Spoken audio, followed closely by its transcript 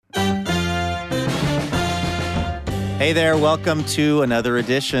Hey there, welcome to another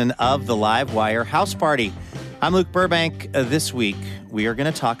edition of the Livewire House Party. I'm Luke Burbank. This week, we are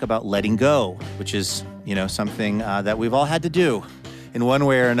going to talk about letting go, which is, something that we've all had to do in one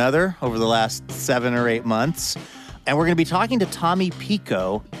way or another over the last 7 or 8 months. And we're going to be talking to Tommy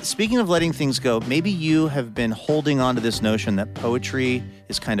Pico. Speaking of letting things go, maybe you have been holding on to this notion that poetry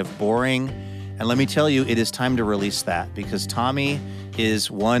is kind of boring. And let me tell you, it is time to release that because Tommy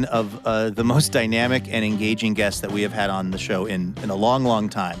is one of the most dynamic and engaging guests that we have had on the show in a long, long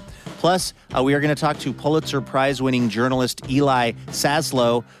time. Plus, we are going to talk to Pulitzer Prize-winning journalist Eli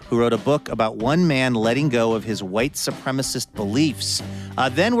Saslow, who wrote a book about one man letting go of his white supremacist beliefs.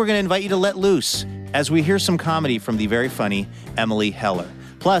 Then we're going to invite you to let loose as we hear some comedy from the very funny Emily Heller.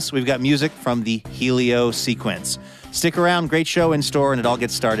 Plus, we've got music from the Helio Sequence. Stick around, great show in store, and it all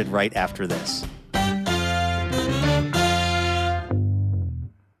gets started right after this.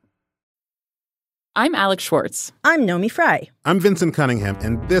 I'm Alex Schwartz. I'm Nomi Fry. I'm Vincent Cunningham,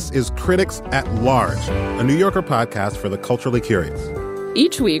 and this is Critics at Large, a New Yorker podcast for the culturally curious.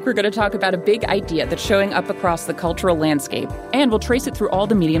 Each week, we're going to talk about a big idea that's showing up across the cultural landscape, and we'll trace it through all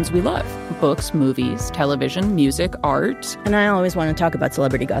the mediums we love. Books, movies, television, music, art. And I always want to talk about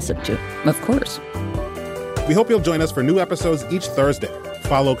celebrity gossip, too. Of course. We hope you'll join us for new episodes each Thursday.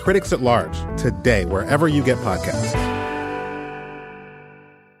 Follow Critics at Large today, wherever you get podcasts.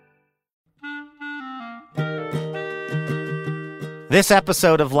 This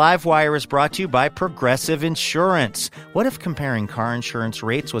episode of Livewire is brought to you by Progressive Insurance. What if comparing car insurance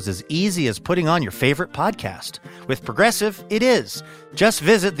rates was as easy as putting on your favorite podcast? With Progressive, it is. Just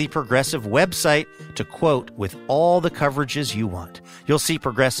visit the Progressive website to quote with all the coverages you want. You'll see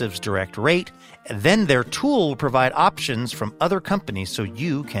Progressive's direct rate, and then their tool will provide options from other companies so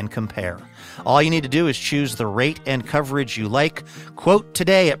you can compare. All you need to do is choose the rate and coverage you like. Quote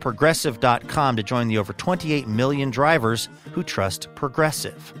today at Progressive.com to join the over 28 million drivers who trust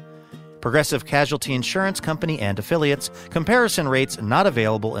Progressive. Progressive Casualty Insurance Company and affiliates. Comparison rates not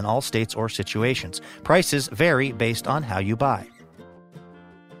available in all states or situations. Prices vary based on how you buy.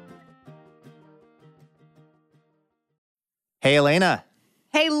 Hey, Elena.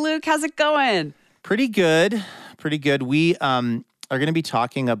 Hey, Luke. How's it going? Pretty good. Pretty good. We are going to be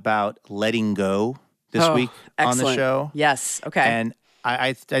talking about letting go this week on the show. Yes. Okay. And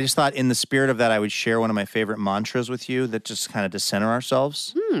I just thought in the spirit of that, I would share one of my favorite mantras with you that just kind of to center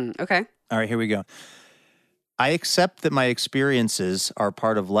ourselves. Okay. All right, here we go. I accept that my experiences are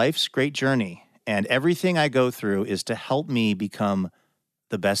part of life's great journey, and everything I go through is to help me become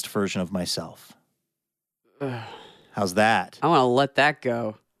the best version of myself. How's that? I want to let that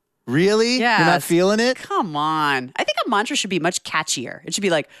go. Really? Yes. You're not feeling it? Come on. I think a mantra should be much catchier. It should be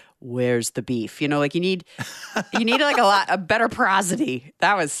like, where's the beef? You need like a better prosody.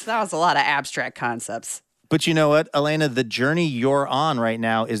 That was a lot of abstract concepts. But you know what, Elena, the journey you're on right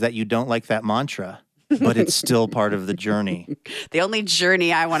now is that you don't like that mantra, but it's still part of the journey. The only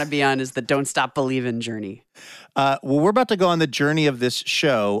journey I want to be on is the don't stop believing journey. Well, we're about to go on the journey of this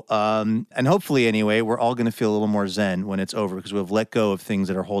show, and hopefully, anyway, we're all going to feel a little more zen when it's over because we've let go of things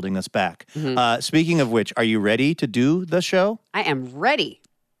that are holding us back. Speaking of which, are you ready to do the show? I am ready.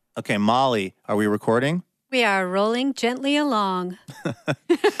 Okay, Molly, are we recording? We are rolling gently along.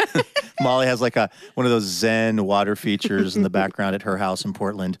 Molly has like one of those Zen water features in the background at her house in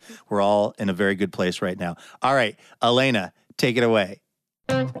Portland. We're all in a very good place right now. All right, Elena, take it away.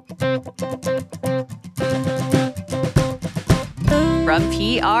 From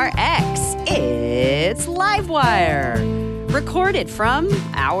PRX, it's Livewire. Recorded from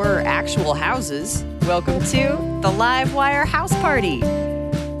our actual houses, welcome to the Livewire House Party.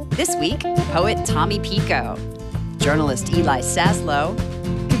 This week, poet Tommy Pico, journalist Eli Saslow,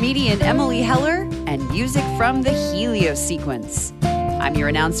 comedian Emily Heller, and music from the Helio Sequence. I'm your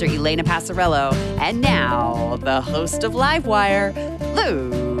announcer, Elena Passarello, and now the host of Livewire,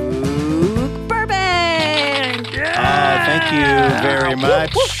 Luke Burbank. Thank you very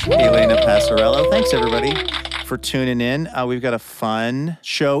much, Elena Passarello. Thanks, everybody, for tuning in. We've got a fun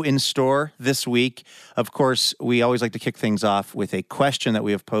show in store this week. Of course, we always like to kick things off with a question that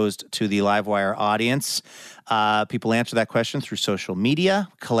we have posed to the Livewire audience. People answer that question through social media,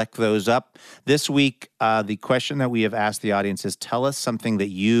 collect those up. This week, the question that we have asked the audience is, tell us something that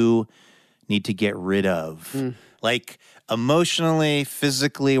you need to get rid of. Like emotionally,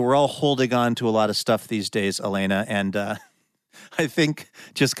 physically, we're all holding on to a lot of stuff these days, Elena, and I think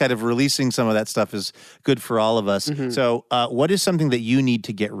just kind of releasing some of that stuff is good for all of us. So what is something that you need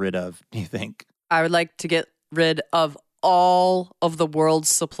to get rid of, do you think? I would like to get rid of all of the world's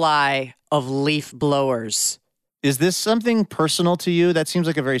supply of leaf blowers. Is this something personal to you? That seems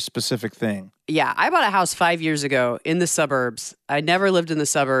like a very specific thing. Yeah, I bought a house 5 years ago in the suburbs. I never lived in the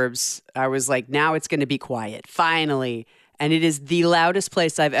suburbs. I was like, now it's going to be quiet, finally. And it is the loudest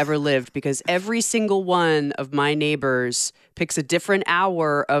place I've ever lived because every single one of my neighbors picks a different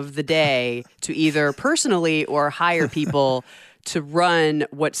hour of the day to either personally or hire people to run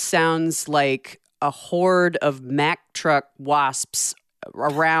what sounds like a horde of Mack truck wasps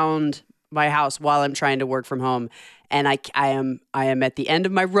around my house while I'm trying to work from home. And I am at the end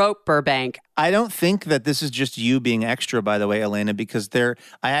of my rope, Burbank. I don't think that this is just you being extra, by the way, Elena, because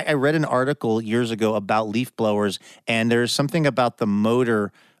I read an article years ago about leaf blowers, and there's something about the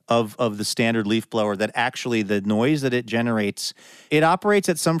motor of the standard leaf blower that actually the noise that it generates, it operates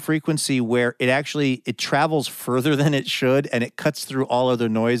at some frequency where it travels further than it should, and it cuts through all other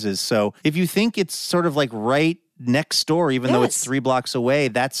noises. So if you think it's sort of like right next door, even though it's 3 blocks away,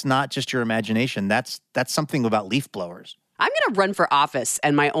 that's not just your imagination. That's something about leaf blowers. I'm going to run for office,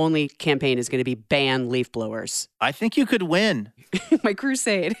 and my only campaign is going to be ban leaf blowers. I think you could win. My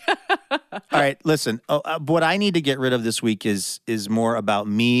crusade. All right, listen. What I need to get rid of this week is more about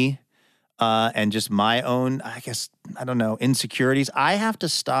me and just my own, insecurities. I have to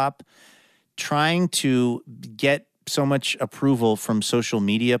stop trying to get so much approval from social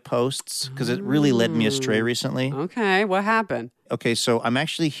media posts because it really led me astray recently. Okay, what happened? Okay, so I'm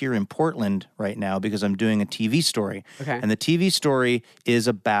actually here in Portland right now because I'm doing a TV story. Okay. And the TV story is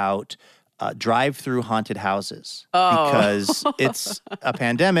about drive-through haunted houses because it's a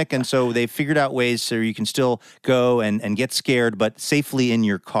pandemic, and so they figured out ways so you can still go and get scared, but safely in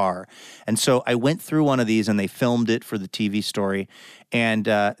your car. And so I went through one of these, and they filmed it for the TV story, and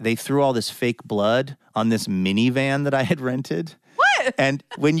they threw all this fake blood on this minivan that I had rented. What? And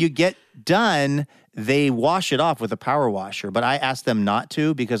when you get done, they wash it off with a power washer, but I asked them not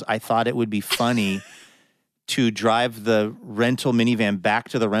to because I thought it would be funny to drive the rental minivan back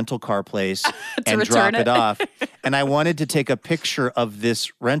to the rental car place and drop it off. And I wanted to take a picture of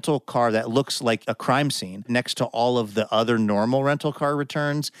this rental car that looks like a crime scene next to all of the other normal rental car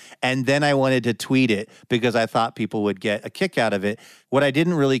returns. And then I wanted to tweet it because I thought people would get a kick out of it. What I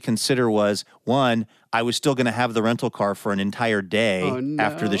didn't really consider was, one, I was still going to have the rental car for an entire day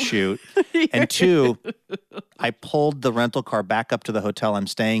after the shoot. And two, I pulled the rental car back up to the hotel I'm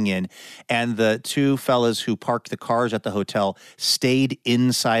staying in, and the 2 fellas who parked the cars at the hotel stayed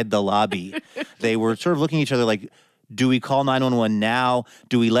inside the lobby. They were sort of looking at each other like, do we call 911 now?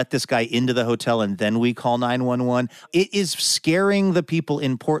 Do we let this guy into the hotel and then we call 911? It is scaring the people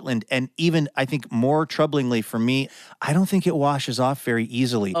in Portland. And even, I think, more troublingly for me, I don't think it washes off very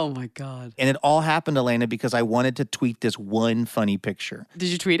easily. Oh, my God. And it all happened, Elena, because I wanted to tweet this one funny picture. Did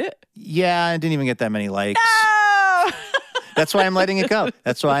you tweet it? Yeah, I didn't even get that many likes. No! That's why I'm letting it go.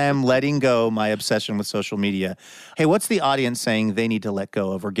 That's why I'm letting go my obsession with social media. Hey, what's the audience saying they need to let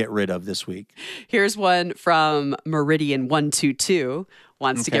go of or get rid of this week? Here's one from Meridian122.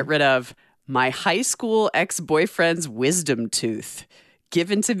 Wants to get rid of my high school ex-boyfriend's wisdom tooth,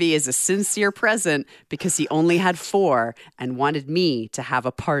 given to me as a sincere present because he only had 4 and wanted me to have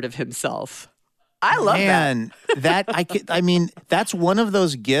a part of himself. I love that. That's one of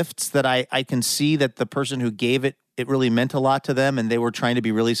those gifts that I can see that the person who gave it really meant a lot to them and they were trying to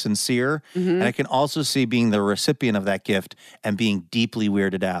be really sincere. Mm-hmm. And I can also see being the recipient of that gift and being deeply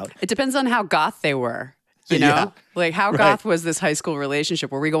weirded out. It depends on how goth they were. You know, Yeah. like how goth was this high school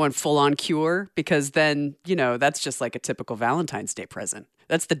relationship? Were we going full on Cure? Because then, that's just like a typical Valentine's Day present.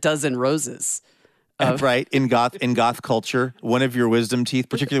 That's the dozen roses. Right. In goth culture, one of your wisdom teeth,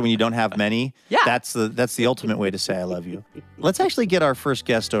 particularly when you don't have many, that's the ultimate way to say I love you. Let's actually get our first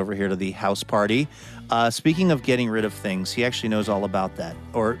guest over here to the house party. Speaking of getting rid of things, he actually knows all about that,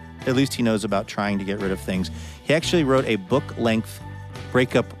 or at least he knows about trying to get rid of things. He actually wrote a book-length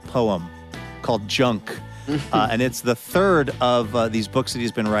breakup poem called Junk. And it's the 3rd of these books that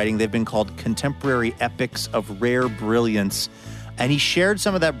he's been writing. They've been called Contemporary Epics of Rare Brilliance. And he shared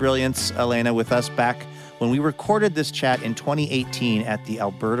some of that brilliance, Elena, with us back when we recorded this chat in 2018 at the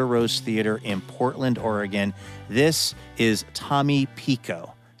Alberta Rose Theater in Portland, Oregon. This is Tommy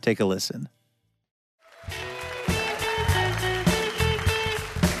Pico. Take a listen.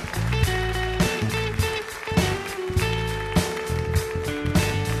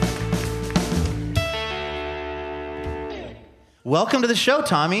 Welcome to the show,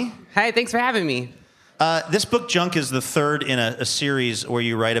 Tommy. Hi, thanks for having me. This book, Junk, is the 3rd in a series where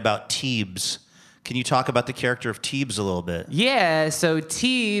you write about Teebs. Can you talk about the character of Teebs a little bit? Yeah, so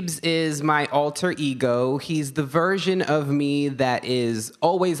Teebs is my alter ego. He's the version of me that is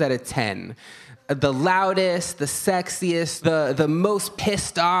always at a 10. the loudest, the sexiest, the most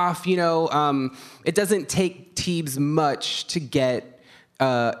pissed off. It doesn't take Teebs much to get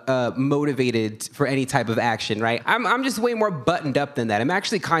motivated for any type of action, right? I'm just way more buttoned up than that. I'm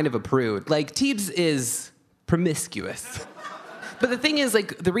actually kind of a prude. Like, Teebs is promiscuous. But the thing is,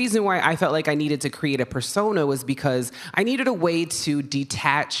 like, the reason why I felt like I needed to create a persona was because I needed a way to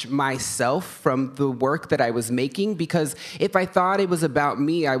detach myself from the work that I was making, because if I thought it was about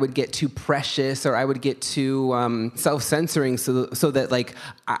me, I would get too precious, or I would get too self-censoring so that, like,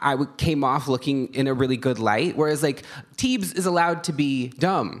 I came off looking in a really good light. Whereas, like, Teebs is allowed to be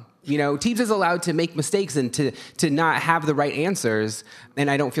dumb. Teebs is allowed to make mistakes and to not have the right answers, and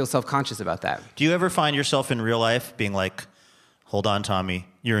I don't feel self-conscious about that. Do you ever find yourself in real life being like, hold on, Tommy,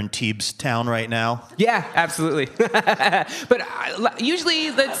 you're in Teebs town right now? Yeah, absolutely. But usually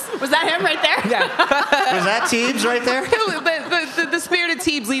was that him right there? Yeah. Was that Teebs right there? The spirit of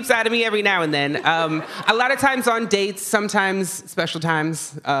Teebs leaps out of me every now and then. A lot of times on dates, sometimes special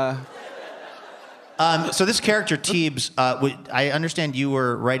times. So this character, Teebs, I understand you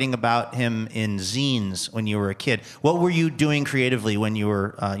were writing about him in zines when you were a kid. What were you doing creatively when you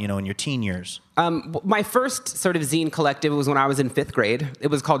were, in your teen years? My first sort of zine collective was when I was in 5th grade. It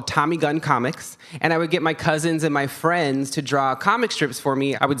was called Tommy Gun Comics, and I would get my cousins and my friends to draw comic strips for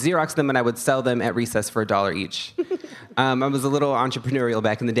me. I would Xerox them, and I would sell them at recess for $1 each. I was a little entrepreneurial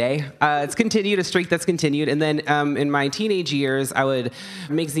back in the day. It's continued, a streak that's continued. And then in my teenage years, I would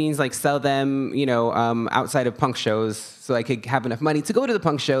make zines, like sell them, outside of punk shows so I could have enough money to go to the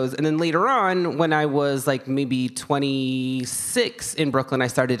punk shows. And then later on, when I was like maybe 26 in Brooklyn, I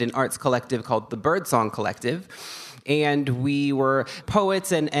started an arts collective called the Birdsong Collective. And we were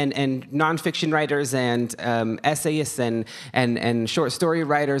poets and nonfiction writers and essayists and short story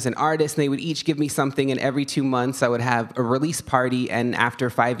writers and artists. And they would each give me something. And every 2 months, I would have a release party. And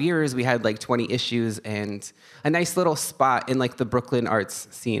after 5 years, we had like 20 issues and a nice little spot in like the Brooklyn arts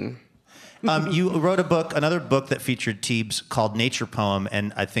scene. You wrote another book that featured Teebs called Nature Poem,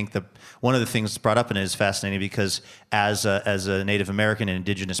 and I think one of the things brought up in it is fascinating because as a Native American and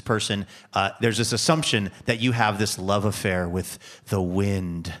indigenous person, there's this assumption that you have this love affair with the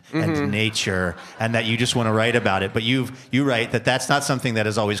wind and nature, and that you just want to write about it. But you write that that's not something that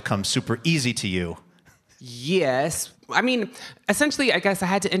has always come super easy to you. Yes. I mean, essentially, I guess I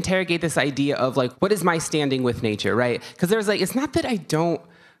had to interrogate this idea of like, what is my standing with nature, right? Because there's like, it's not that I don't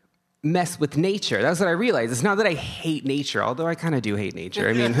mess with nature. That's what I realized. It's not that I hate nature, although I kind of do hate nature.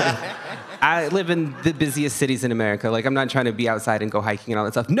 I mean, I live in the busiest cities in America. Like, I'm not trying to be outside and go hiking and all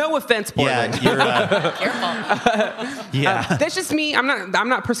that stuff. No offense, Portland. Yeah, Careful. Yeah. That's just me. I'm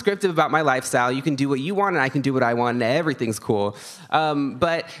not prescriptive about my lifestyle. You can do what you want, and I can do what I want, and everything's cool.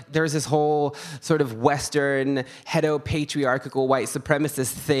 But there's this whole sort of Western, heteropatriarchal, white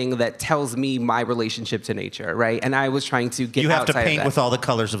supremacist thing that tells me my relationship to nature, right? And I was trying to get outside of that. You have to paint with all the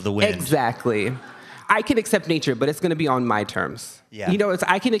colors of the wind. Exactly. I can accept nature, but it's going to be on my terms. Yeah.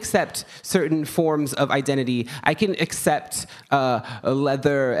 I can accept certain forms of identity. I can accept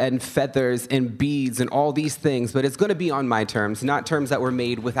leather and feathers and beads and all these things, but it's going to be on my terms, not terms that were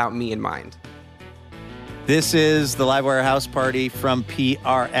made without me in mind. This is the Livewire House Party from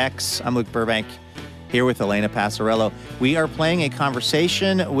PRX. I'm Luke Burbank, here with Elena Passarello. We are playing a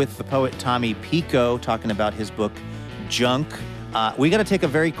conversation with the poet Tommy Pico, talking about his book, Junk. We got to take a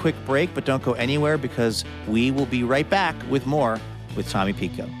very quick break, but don't go anywhere because we will be right back with more with Tommy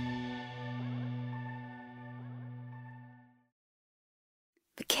Pico.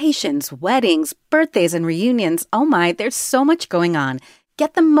 Vacations, weddings, birthdays, and reunions. Oh my, there's so much going on.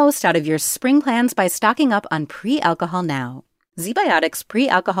 Get the most out of your spring plans by stocking up on pre-alcohol now. ZBiotics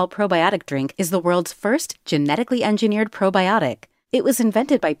Pre-Alcohol Probiotic Drink is the world's first genetically engineered probiotic. It was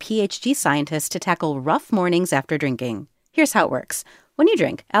invented by PhD scientists to tackle rough mornings after drinking. Here's how it works. When you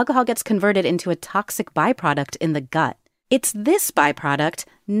drink, alcohol gets converted into a toxic byproduct in the gut. It's this byproduct,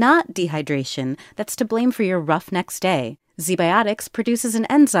 not dehydration, that's to blame for your rough next day. ZBiotics produces an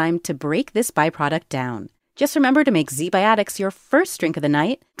enzyme to break this byproduct down. Just remember to make ZBiotics your first drink of the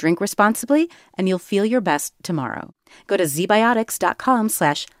night, drink responsibly, and you'll feel your best tomorrow. Go to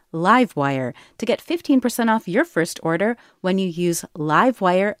zbiotics.com/livewire to get 15% off your first order when you use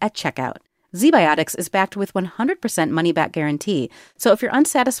LiveWire at checkout. ZBiotics is backed with 100% money-back guarantee, so if you're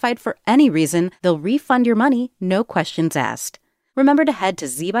unsatisfied for any reason, they'll refund your money, no questions asked. Remember to head to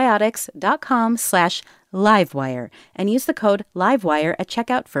zbiotics.com/livewire and use the code LiveWire at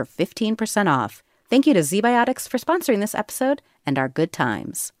checkout for 15% off. Thank you to ZBiotics for sponsoring this episode and our good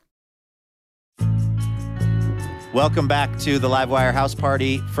times. Welcome back to the Livewire House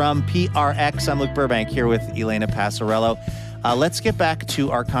Party from PRX. I'm Luke Burbank, here with Elena Passarello. Let's get back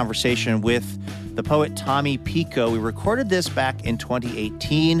to our conversation with the poet Tommy Pico. We recorded this back in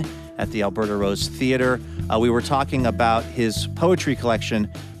 2018 at the Alberta Rose Theatre. We were talking about his poetry collection,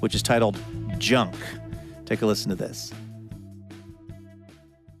 which is titled Junk. Take a listen to this.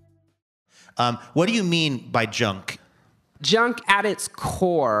 What do you mean by junk? Junk at its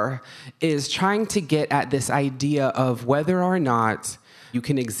core is trying to get at this idea of whether or not you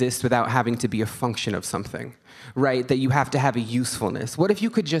can exist without having to be a function of something, right? That you have to have a usefulness. What if you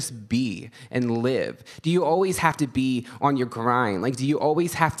could just be and live? Do you always have to be on your grind? Like, do you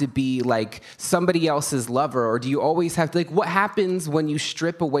always have to be like somebody else's lover? Or do you always have to, like, what happens when you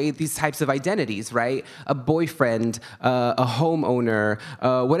strip away these types of identities, right? A boyfriend, a homeowner,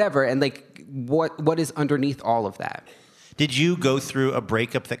 whatever. And like, what is underneath all of that? Did you go through a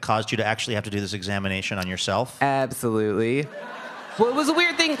breakup that caused you to actually have to do this examination on yourself? Absolutely. Well, it was a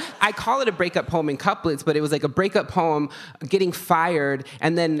weird thing. I call it a breakup poem in couplets, but it was like a breakup poem, getting fired,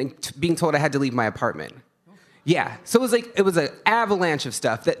 and then being told I had to leave my apartment. Yeah, so it was an avalanche of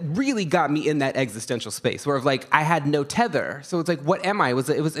stuff that really got me in that existential space where like I had no tether. So it's like, what am I?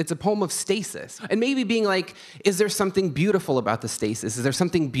 It's a poem of stasis, and maybe being like, is there something beautiful about the stasis? Is there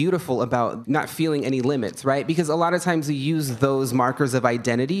something beautiful about not feeling any limits, right? Because a lot of times we use those markers of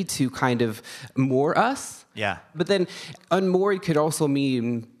identity to kind of moor us. Yeah. But then unmoored could also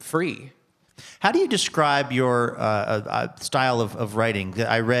mean free. How do you describe your style of writing?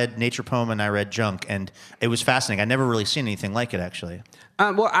 I read Nature Poem and I read Junk, and it was fascinating. I'd never really seen anything like it, actually.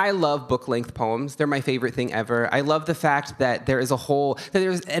 Well, I love book-length poems. They're my favorite thing ever. I love the fact that there's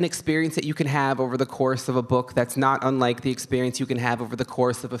an experience that you can have over the course of a book that's not unlike the experience you can have over the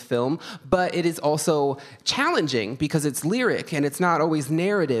course of a film, but it is also challenging because it's lyric and it's not always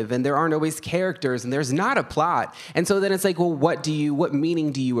narrative and there aren't always characters and there's not a plot. And so then it's like, well, what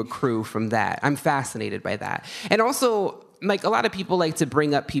meaning do you accrue from that? I'm fascinated by that. And also, like, a lot of people like to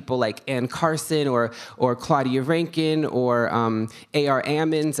bring up people like Anne Carson or Claudia Rankine or A.R.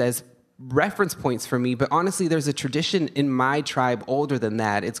 Ammons as reference points for me, but honestly, there's a tradition in my tribe older than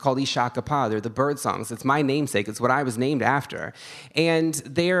that. It's called Ishakapa. They're the bird songs. It's my namesake. It's what I was named after. And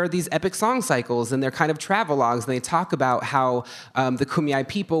they're these epic song cycles, and they're kind of travelogues, and they talk about how the Kumeyaay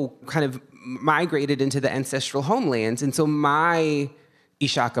people kind of migrated into the ancestral homelands. And so my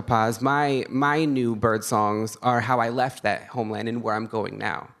Ishakapas, my new bird songs are how I left that homeland and where I'm going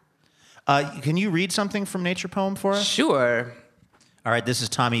now. Can you read something from Nature Poem for us? Sure. All right, this is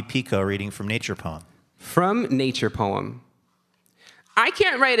Tommy Pico reading from Nature Poem. From Nature Poem. I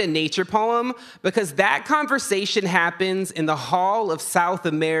can't write a nature poem because that conversation happens in the Hall of South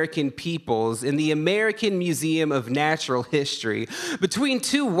American Peoples in the American Museum of Natural History between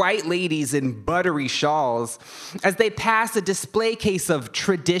two white ladies in buttery shawls as they pass a display case of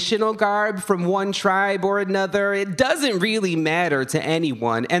traditional garb from one tribe or another. It doesn't really matter to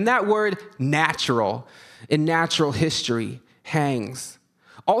anyone. And that word natural in natural history hangs.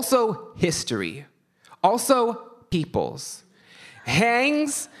 Also history. Also peoples.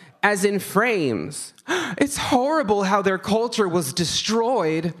 Hangs as in frames. It's horrible how their culture was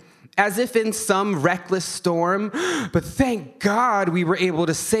destroyed as if in some reckless storm. But thank God we were able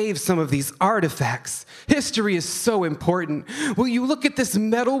to save some of these artifacts. History is so important. Will you look at this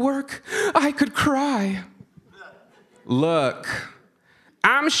metalwork? I could cry. Look,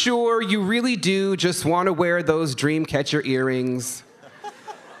 I'm sure you really do just want to wear those Dreamcatcher earrings.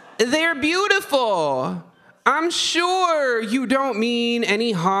 They're beautiful. I'm sure you don't mean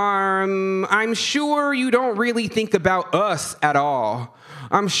any harm. I'm sure you don't really think about us at all.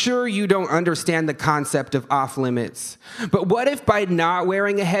 I'm sure you don't understand the concept of off limits. But what if by not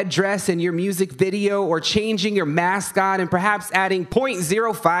wearing a headdress in your music video or changing your mascot and perhaps adding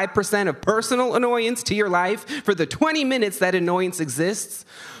 0.05% of personal annoyance to your life for the 20 minutes that annoyance exists,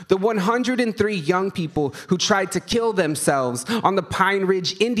 the 103 young people who tried to kill themselves on the Pine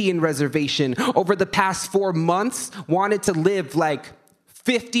Ridge Indian Reservation over the past 4 months wanted to live like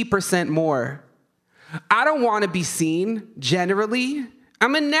 50% more? I don't want to be seen, generally.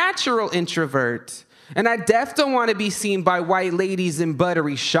 I'm a natural introvert, and I def don't want to be seen by white ladies in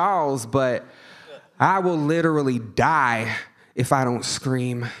buttery shawls, but I will literally die if I don't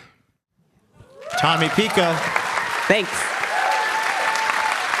scream. Tommy Pico. Thanks.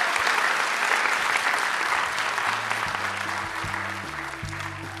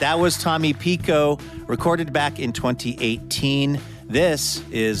 That was Tommy Pico, recorded back in 2018. This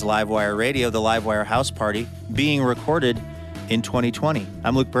is Livewire Radio, the Livewire House Party, being recorded in 2020.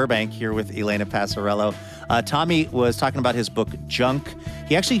 I'm Luke Burbank here with Elena Passarello. Tommy was talking about his book, Junk.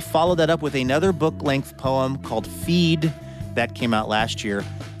 He actually followed that up with another book-length poem called Feed that came out last year.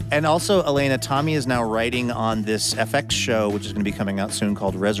 And also, Elena, Tommy is now writing on this FX show, which is going to be coming out soon,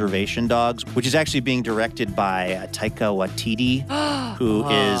 called Reservation Dogs, which is actually being directed by Taika Waititi, who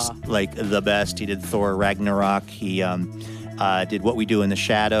is like the best. He did Thor Ragnarok. He did What We Do in the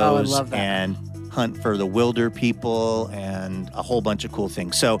Shadows. I love that. And Hunt for the Wilder People and a whole bunch of cool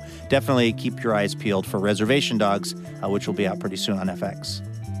things. So definitely keep your eyes peeled for Reservation Dogs, which will be out pretty soon on FX.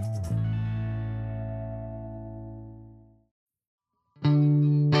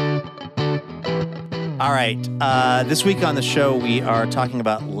 All right. This week on the show, we are talking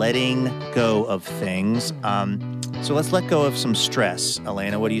about letting go of things. So let's let go of some stress.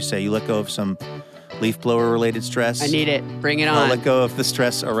 Elena, what do you say? You let go of some leaf blower-related stress? I need it. Bring it on. I'll let go of the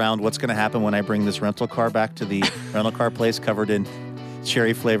stress around what's going to happen when I bring this rental car back to the rental car place covered in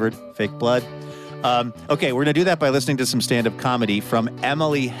cherry-flavored fake blood. Okay, we're going to do that by listening to some stand-up comedy from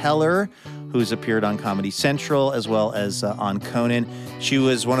Emily Heller, who's appeared on Comedy Central as well as on Conan. She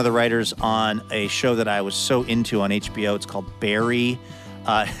was one of the writers on a show that I was so into on HBO. It's called Barry.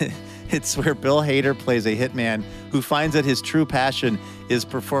 It's where Bill Hader plays a hitman who finds that his true passion is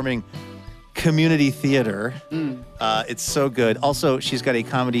performing community theater. It's so good. Also, she's got a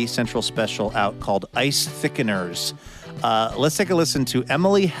Comedy Central special out called Ice Thickeners. Let's take a listen to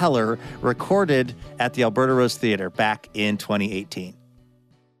Emily Heller, recorded at the Alberta Rose Theater back in 2018.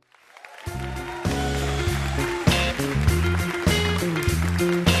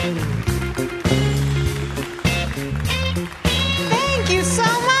 Thank you so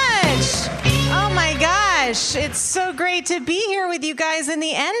much. Oh my gosh, it's so great to be here with you guys in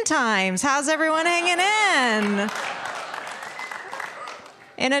the end times. How's everyone hanging in?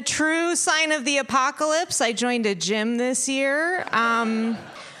 In a true sign of the apocalypse, I joined a gym this year.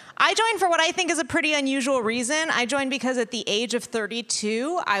 I joined for what I think is a pretty unusual reason. I joined because at the age of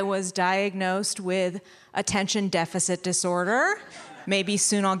 32, I was diagnosed with attention deficit disorder. Maybe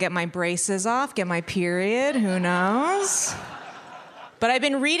soon I'll get my braces off, get my period, who knows? But I've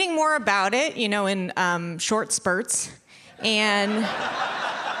been reading more about it, you know, in short spurts. And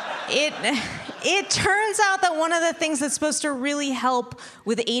it turns out that one of the things that's supposed to really help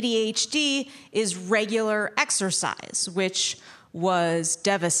with ADHD is regular exercise, which was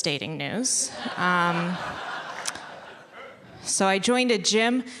devastating news. So I joined a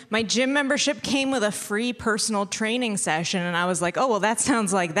gym. My gym membership came with a free personal training session, and I was like, oh, well, that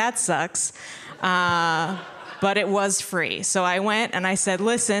sounds like that sucks. But it was free. So I went and I said,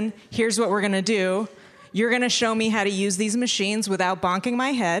 listen, here's what we're gonna do. You're gonna show me how to use these machines without bonking my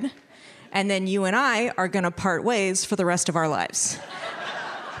head, and then you and I are gonna part ways for the rest of our lives.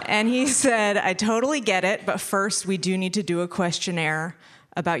 And he said, I totally get it, but first we do need to do a questionnaire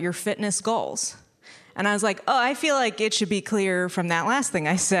about your fitness goals. And I was like, oh, I feel like it should be clear from that last thing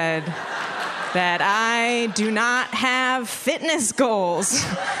I said that I do not have fitness goals.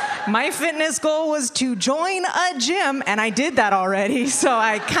 My fitness goal was to join a gym, and I did that already, so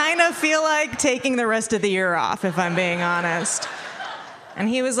I kind of feel like taking the rest of the year off, if I'm being honest. And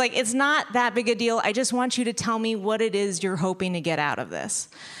he was like, it's not that big a deal. I just want you to tell me what it is you're hoping to get out of this.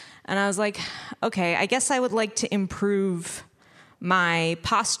 And I was like, okay, I guess I would like to improve my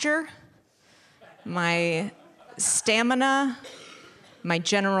posture, my stamina, my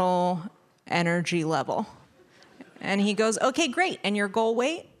general energy level. And he goes, okay, great. And your goal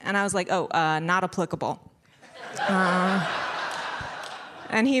weight? And I was like, oh, not applicable.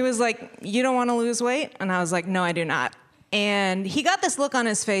 And he was like, you don't want to lose weight? And I was like, no, I do not. And he got this look on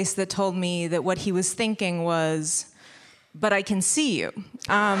his face that told me that what he was thinking was, but I can see you.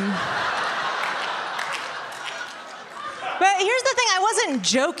 But here's the thing, I wasn't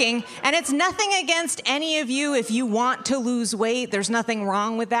joking, and it's nothing against any of you if you want to lose weight. There's nothing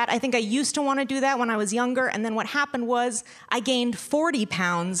wrong with that. I think I used to want to do that when I was younger, and then what happened was I gained 40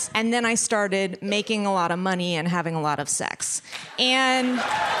 pounds, and then I started making a lot of money and having a lot of sex. And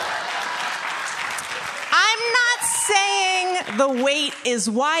I'm not saying the weight is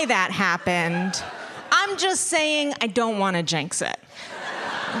why that happened. I'm just saying I don't want to jinx it.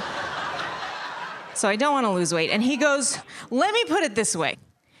 So I don't want to lose weight. And he goes, let me put it this way.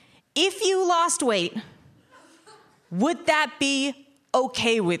 If you lost weight, would that be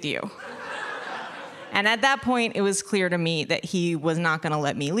okay with you? And at that point, it was clear to me that he was not going to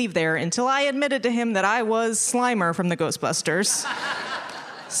let me leave there until I admitted to him that I was Slimer from the Ghostbusters.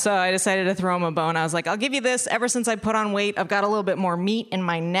 So I decided to throw him a bone. I was like, I'll give you this. Ever since I put on weight, I've got a little bit more meat in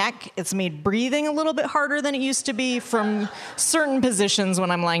my neck. It's made breathing a little bit harder than it used to be from certain positions when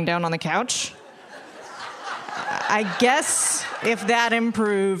I'm lying down on the couch. I guess if that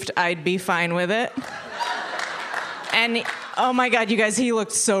improved, I'd be fine with it. And oh my God, you guys, he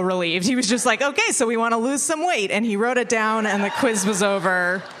looked so relieved. He was just like, okay, so we want to lose some weight. And he wrote it down and the quiz was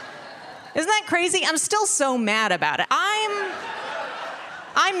over. Isn't that crazy? I'm still so mad about it. I'm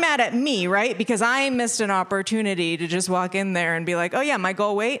mad at me, right? Because I missed an opportunity to just walk in there and be like, oh yeah, my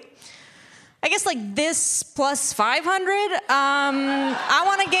goal weight, I guess like this plus 500. I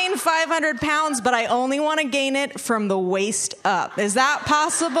want to gain 500 pounds, but I only want to gain it from the waist up. Is that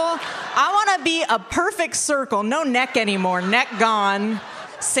possible? I want to be a perfect circle. No neck anymore. Neck gone.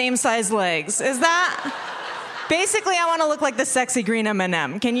 Same size legs. Is that? Basically, I want to look like the sexy green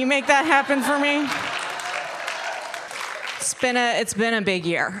M&M. Can you make that happen for me? It's been a big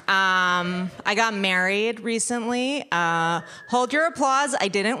year. I got married recently. Hold your applause. I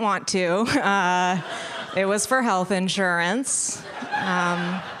didn't want to. It was for health insurance.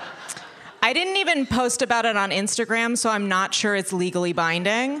 I didn't even post about it on Instagram, so I'm not sure it's legally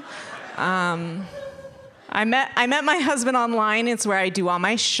binding. I met my husband online. It's where I do all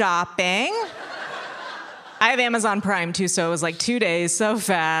my shopping. I have Amazon Prime too, so it was like 2 days, so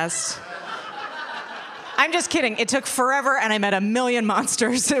fast. I'm just kidding. It took forever, and I met a million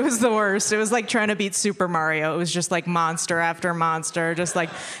monsters. It was the worst. It was like trying to beat Super Mario. It was just like monster after monster, just like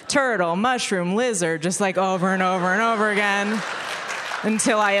turtle, mushroom, lizard, just like over and over and over again,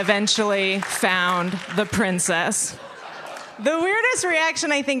 until I eventually found the princess. The weirdest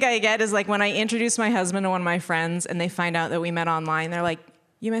reaction I think I get is like when I introduce my husband to one of my friends, and they find out that we met online. They're like,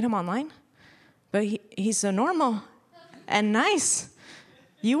 "You met him online? But he's so normal and nice.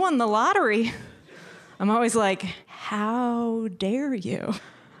 You won the lottery." I'm always like, how dare you?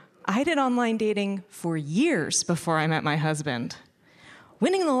 I did online dating for years before I met my husband.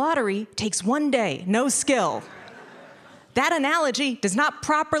 Winning the lottery takes one day, no skill. That analogy does not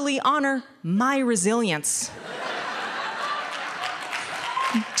properly honor my resilience.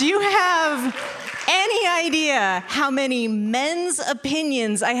 Do you have any idea how many men's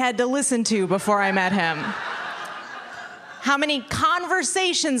opinions I had to listen to before I met him? How many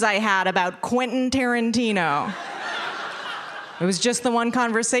conversations I had about Quentin Tarantino? It was just the one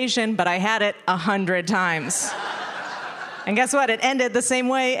conversation, but I had it 100 times. And guess what? It ended the same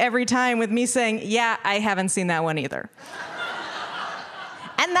way every time with me saying, yeah, I haven't seen that one either.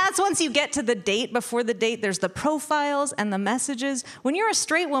 And that's once you get to the date. Before the date, there's the profiles and the messages. When you're a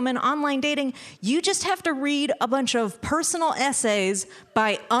straight woman online dating, you just have to read a bunch of personal essays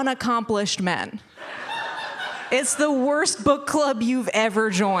by unaccomplished men. It's the worst book club you've ever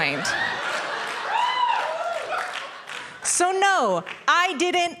joined. So no, I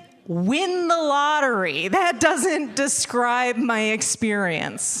didn't win the lottery. That doesn't describe my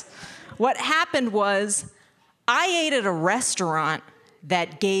experience. What happened was I ate at a restaurant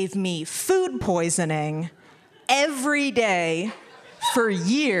that gave me food poisoning every day for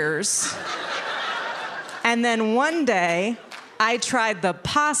years. And then one day, I tried the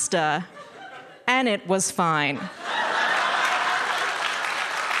pasta, and it was fine.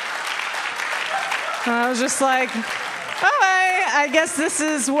 I was just like, I guess this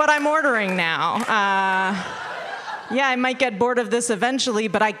is what I'm ordering now. Yeah, I might get bored of this eventually,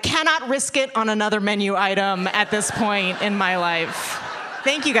 but I cannot risk it on another menu item at this point in my life.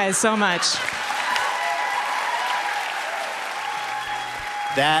 Thank you guys so much.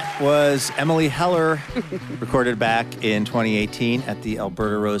 That was Emily Heller, recorded back in 2018 at the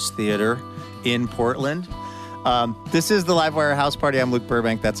Alberta Rose Theater in Portland. This is the Livewire House Party. I'm Luke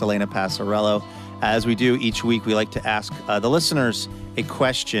Burbank. That's Elena Passarello. As we do each week, we like to ask the listeners a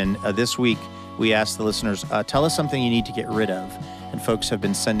question. This week, we asked the listeners, tell us something you need to get rid of. And folks have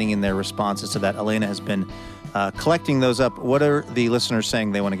been sending in their responses to that. Elena has been collecting those up. What are the listeners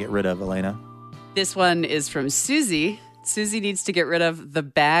saying they want to get rid of, Elena? This one is from Susie. Susie needs to get rid of the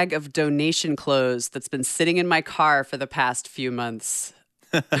bag of donation clothes that's been sitting in my car for the past few months.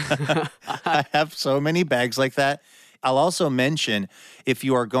 I have so many bags like that. I'll also mention, if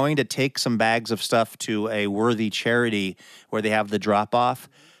you are going to take some bags of stuff to a worthy charity where they have the drop-off,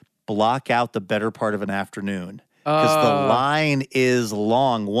 block out the better part of an afternoon. Because the line is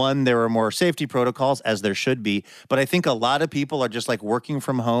long. One, there are more safety protocols, as there should be. But I think a lot of people are just like working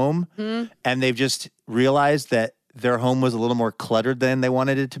from home, and they've just realized that their home was a little more cluttered than they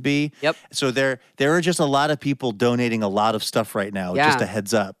wanted it to be. Yep. So there are just a lot of people donating a lot of stuff right now. Yeah. Just a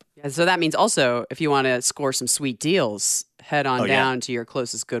heads up. Yeah, so that means also, if you want to score some sweet deals, head on down to your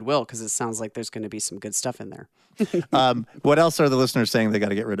closest Goodwill, because it sounds like there's going to be some good stuff in there. What else are the listeners saying they got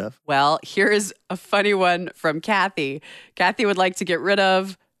to get rid of? Well, here's a funny one from Kathy. Kathy would like to get rid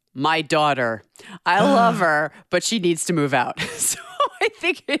of my daughter. I love her, but she needs to move out. So I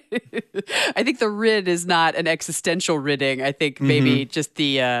think the rid is not an existential ridding. I think maybe just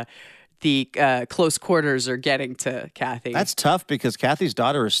the close quarters are getting to Kathy. That's tough because Kathy's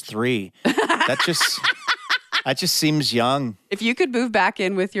daughter is 3. That just That just seems young. If you could move back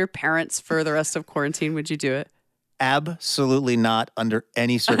in with your parents for the rest of quarantine, would you do it? Absolutely not under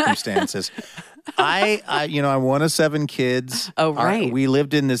any circumstances. I'm one of 7 kids. Oh, right. We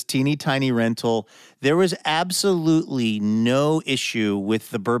lived in this teeny tiny rental. There was absolutely no issue with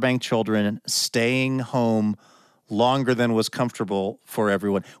the Burbank children staying home longer than was comfortable for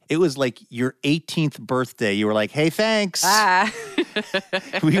everyone. It was like your 18th birthday. You were like, hey, thanks.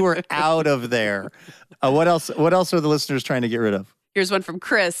 We were out of there. What else are the listeners trying to get rid of? Here's one from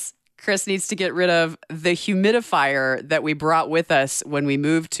Chris. Chris needs to get rid of the humidifier that we brought with us when we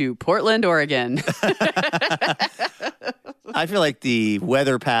moved to Portland, Oregon. I feel like the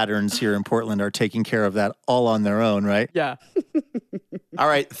weather patterns here in Portland are taking care of that all on their own, right? Yeah. All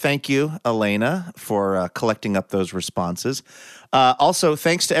right. Thank you, Elena, for collecting up those responses. Also,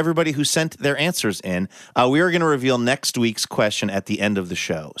 thanks to everybody who sent their answers in. We are going to reveal next week's question at the end of the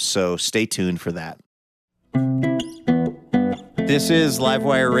show, so stay tuned for that. This is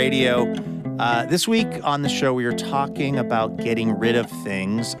Livewire Radio. This week on the show, we are talking about getting rid of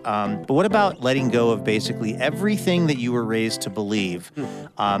things. But what about letting go of basically everything that you were raised to believe?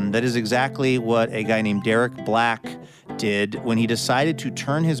 That is exactly what a guy named Derek Black did when he decided to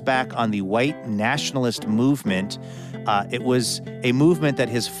turn his back on the white nationalist movement. It was a movement that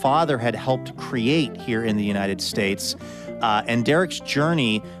his father had helped create here in the United States. And Derek's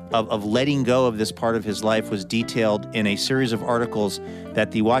journey of letting go of this part of his life was detailed in a series of articles that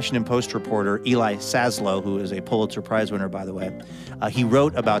the Washington Post reporter Eli Saslow, who is a Pulitzer Prize winner, by the way, he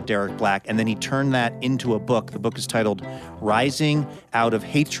wrote about Derek Black, and then he turned that into a book. The book is titled Rising Out of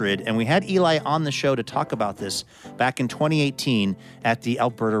Hatred, and we had Eli on the show to talk about this back in 2018 at the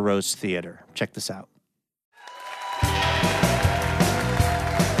Alberta Rose Theater. Check this out.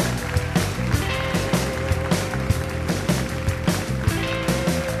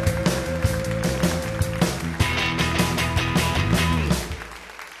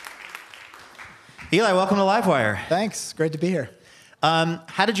 Eli, welcome to Livewire. Thanks. Great to be here.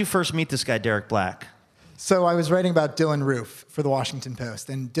 How did you first meet this guy, Derek Black? So I was writing about Dylan Roof for the Washington Post,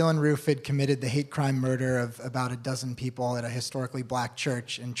 and Dylan Roof had committed the hate crime murder of about a dozen people at a historically black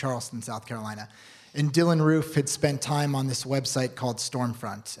church in Charleston, South Carolina. And Dylan Roof had spent time on this website called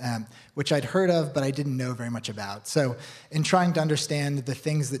Stormfront, which I'd heard of, but I didn't know very much about. So in trying to understand the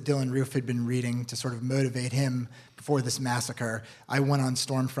things that Dylan Roof had been reading to sort of motivate him before this massacre, I went on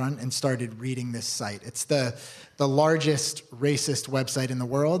Stormfront and started reading this site. It's the largest racist website in the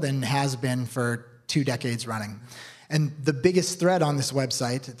world and has been for 2 decades running. And the biggest thread on this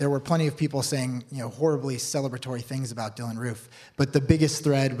website, there were plenty of people saying, horribly celebratory things about Dylan Roof, but the biggest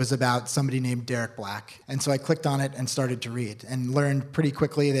thread was about somebody named Derek Black. And so I clicked on it and started to read and learned pretty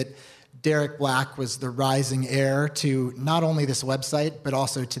quickly that Derek Black was the rising heir to not only this website, but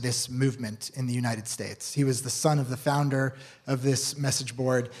also to this movement in the United States. He was the son of the founder of this message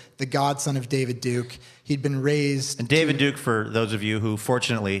board, the godson of David Duke. He'd been raised... And David Duke, for those of you who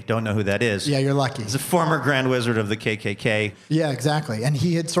fortunately don't know who that is... Yeah, you're lucky. He's a former Grand Wizard of the KKK. Yeah, exactly. And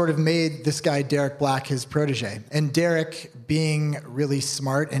he had sort of made this guy, Derek Black, his protege. And Derek, being really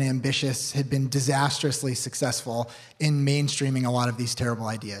smart and ambitious, had been disastrously successful in mainstreaming a lot of these terrible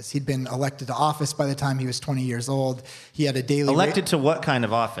ideas. He'd been elected to office by the time he was 20 years old. He had a daily... Elected to what kind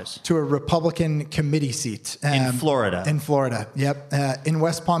of office? To a Republican committee seat. In Florida? In Florida, yep. In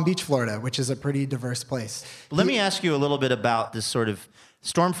West Palm Beach, Florida, which is a pretty diverse place. Let me ask you a little bit about this sort of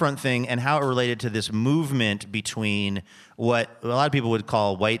Stormfront thing and how it related to this movement between what a lot of people would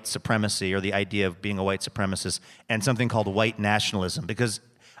call white supremacy, or the idea of being a white supremacist, and something called white nationalism. Because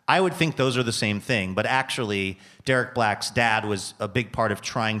I would think those are the same thing, but actually Derek Black's dad was a big part of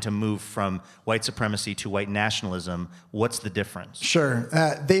trying to move from white supremacy to white nationalism. What's the difference? Sure.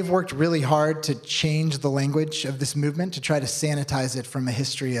 They've worked really hard to change the language of this movement to try to sanitize it from a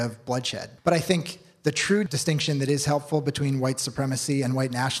history of bloodshed. But I think the true distinction that is helpful between white supremacy and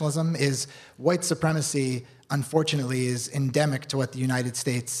white nationalism is white supremacy, unfortunately, is endemic to what the United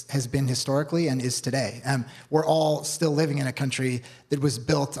States has been historically and is today. We're all still living in a country that was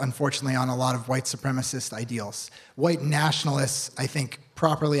built, unfortunately, on a lot of white supremacist ideals. White nationalists, I think,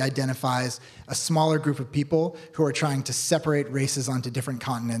 properly identifies a smaller group of people who are trying to separate races onto different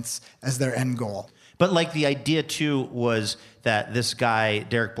continents as their end goal. But like the idea, too, was that this guy,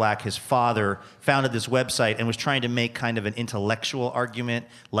 Derek Black, his father, founded this website and was trying to make kind of an intellectual argument,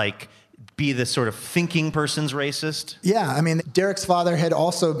 like be the sort of thinking person's racist? Yeah, I mean, Derek's father had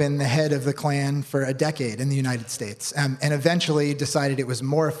also been the head of the Klan for a decade in the United States, and eventually decided it was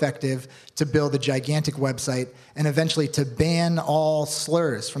more effective to build a gigantic website and eventually to ban all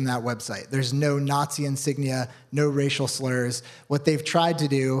slurs from that website. There's no Nazi insignia, no racial slurs. What they've tried to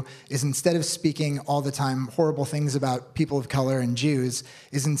do is, instead of speaking all the time horrible things about people of color and Jews,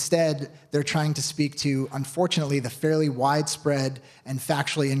 is instead they're trying to speak to, unfortunately, the fairly widespread and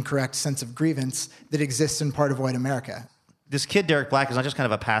factually incorrect sense of grievance that exists in part of white America. This kid, Derek Black, is not just kind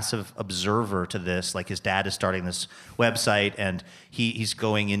of a passive observer to this. Like, his dad is starting this website, and he's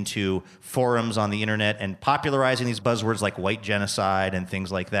going into forums on the internet and popularizing these buzzwords like white genocide and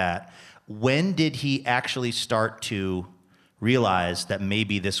things like that. When did he actually start to realize that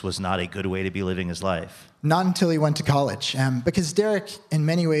maybe this was not a good way to be living his life? Not until he went to college, because Derek, in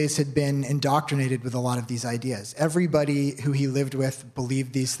many ways, had been indoctrinated with a lot of these ideas. Everybody who he lived with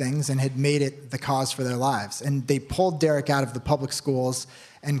believed these things and had made it the cause for their lives. And they pulled Derek out of the public schools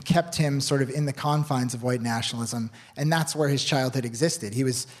and kept him sort of in the confines of white nationalism. And that's where his childhood existed. He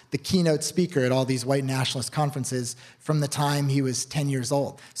was the keynote speaker at all these white nationalist conferences from the time he was 10 years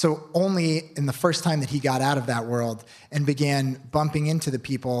old. So only in the first time that he got out of that world and began bumping into the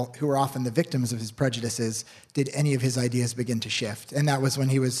people who were often the victims of his prejudices did any of his ideas begin to shift. And that was when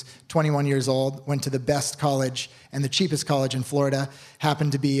he was 21 years old, went to the best college and the cheapest college in Florida,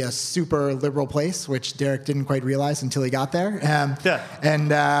 happened to be a super liberal place, which Derek didn't quite realize until he got there.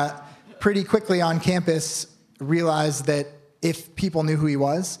 And pretty quickly on campus realized that if people knew who he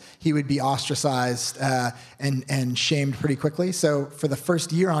was, he would be ostracized and shamed pretty quickly. So for the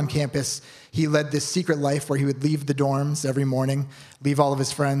first year on campus, he led this secret life where he would leave the dorms every morning, leave all of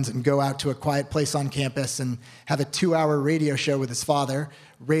his friends, and go out to a quiet place on campus and have a 2-hour radio show with his father,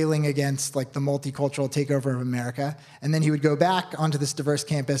 railing against like the multicultural takeover of America. And then he would go back onto this diverse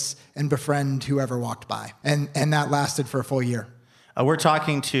campus and befriend whoever walked by. And that lasted for a full year. We're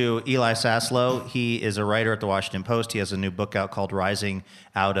talking to Eli Saslow. He is a writer at the Washington Post. He has a new book out called Rising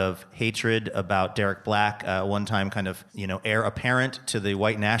Out of Hatred about Derek Black, one time kind of, heir apparent to the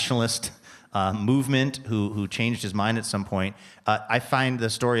white nationalist movement who changed his mind at some point. I find the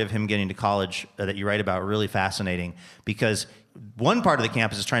story of him getting to college that you write about really fascinating, because one part of the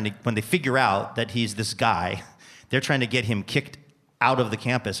campus is when they figure out that he's this guy, they're trying to get him kicked out of the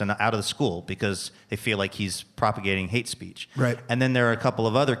campus and out of the school because they feel like he's propagating hate speech. Right. And then there are a couple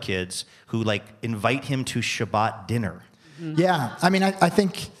of other kids who invite him to Shabbat dinner. Yeah. I mean, I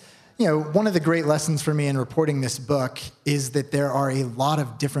think, one of the great lessons for me in reporting this book is that there are a lot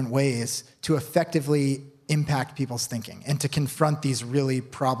of different ways to effectively impact people's thinking and to confront these really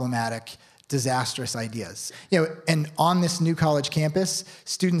problematic, disastrous ideas. And on this new college campus,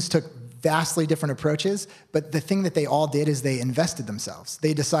 students took vastly different approaches, but the thing that they all did is they invested themselves.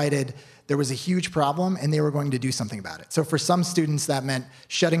 They decided there was a huge problem and they were going to do something about it. So for some students, that meant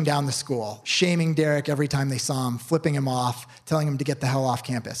shutting down the school, shaming Derek every time they saw him, flipping him off, telling him to get the hell off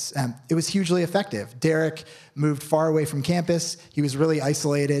campus. It was hugely effective. Derek moved far away from campus. He was really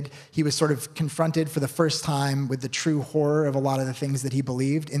isolated. He was sort of confronted for the first time with the true horror of a lot of the things that he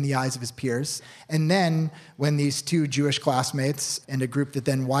believed in the eyes of his peers. And then when these two Jewish classmates and a group that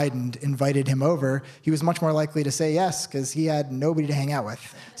then widened invited him over, he was much more likely to say yes because he had nobody to hang out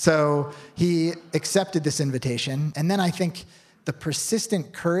with. So he accepted this invitation. And then I think the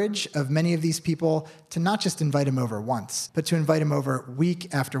persistent courage of many of these people to not just invite him over once, but to invite him over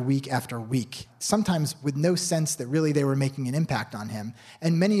week after week after week, sometimes with no sense that really they were making an impact on him.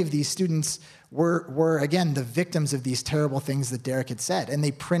 And many of these students were again, the victims of these terrible things that Derek had said. And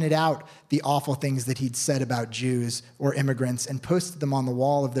they printed out the awful things that he'd said about Jews or immigrants and posted them on the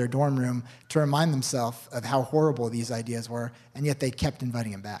wall of their dorm room to remind themselves of how horrible these ideas were, and yet they kept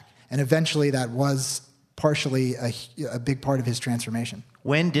inviting him back. And eventually that was partially a big part of his transformation.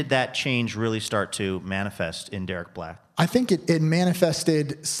 When did that change really start to manifest in Derek Black? I think it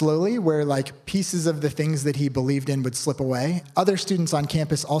manifested slowly, where pieces of the things that he believed in would slip away. Other students on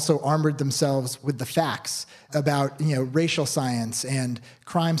campus also armored themselves with the facts about racial science and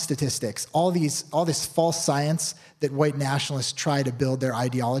crime statistics, all this false science that white nationalists try to build their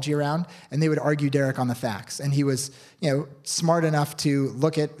ideology around, and they would argue Derek on the facts. And he was smart enough to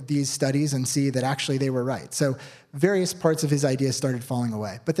look at these studies and see that actually they were right. So various parts of his ideas started falling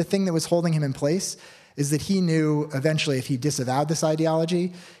away. But the thing that was holding him in place is that he knew eventually if he disavowed this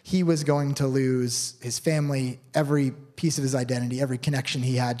ideology, he was going to lose his family, every piece of his identity, every connection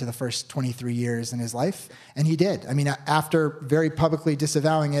he had to the first 23 years in his life. And he did. I mean, after very publicly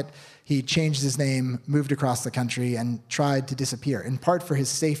disavowing it, he changed his name, moved across the country, and tried to disappear, in part for his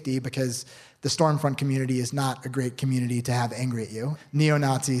safety, because the Stormfront community is not a great community to have angry at you.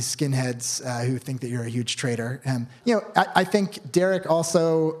 Neo-Nazis, skinheads who think that you're a huge traitor. I think Derek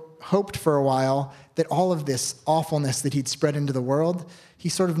also hoped for a while that all of this awfulness that he'd spread into the world, he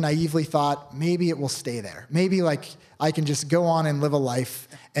sort of naively thought, maybe it will stay there. Maybe like I can just go on and live a life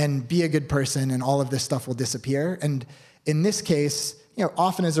and be a good person and all of this stuff will disappear. And in this case,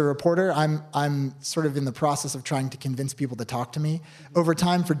 often as a reporter, I'm sort of in the process of trying to convince people to talk to me. Over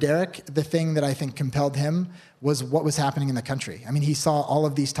time for Derek, the thing that I think compelled him was what was happening in the country. I mean, he saw all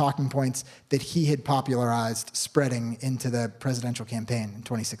of these talking points that he had popularized spreading into the presidential campaign in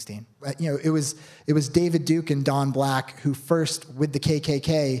 2016. It was David Duke and Don Black who first, with the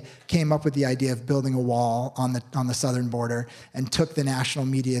KKK, came up with the idea of building a wall on the southern border and took the national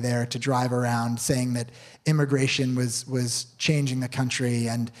media there to drive around saying that immigration was changing the country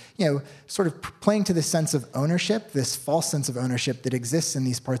and, sort of playing to this sense of ownership, this false sense of ownership that exists in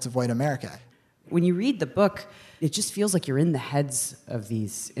these parts of white America. When you read the book, it just feels like you're in the heads of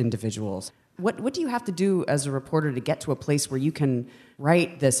these individuals. What do you have to do as a reporter to get to a place where you can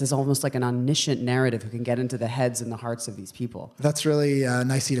write this as almost like an omniscient narrative who can get into the heads and the hearts of these people? That's really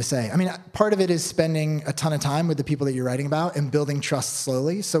nice of you to say. I mean, part of it is spending a ton of time with the people that you're writing about and building trust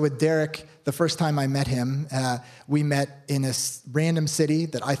slowly. So with Derek, the first time I met him, we met in a random city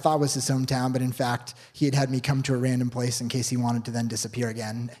that I thought was his hometown, but in fact, he had me come to a random place in case he wanted to then disappear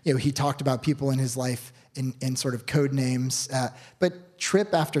again. He talked about people in his life in sort of code names, but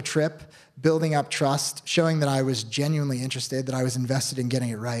trip after trip, building up trust, showing that I was genuinely interested, that I was invested in getting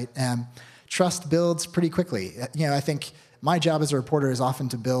it right. Trust builds pretty quickly. I think my job as a reporter is often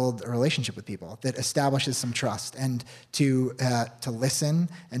to build a relationship with people that establishes some trust and to listen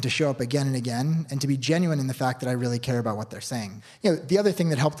and to show up again and again and to be genuine in the fact that I really care about what they're saying. The other thing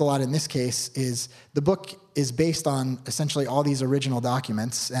that helped a lot in this case is the book is based on essentially all these original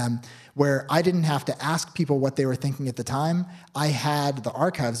documents where I didn't have to ask people what they were thinking at the time. I had the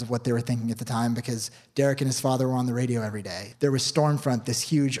archives of what they were thinking at the time because Derek and his father were on the radio every day. There was Stormfront, this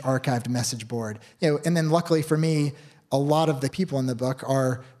huge archived message board. And then luckily for me, a lot of the people in the book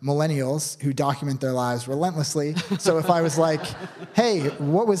are millennials who document their lives relentlessly. So if I was like, hey,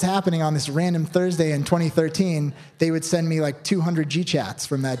 what was happening on this random Thursday in 2013, they would send me like 200 G-chats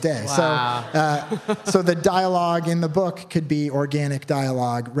from that day. Wow. So the dialogue in the book could be organic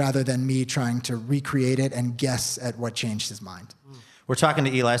dialogue rather than me trying to recreate it and guess at what changed his mind. We're talking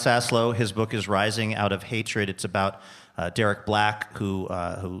to Eli Saslow. His book is Rising Out of Hatred. It's about Derek Black,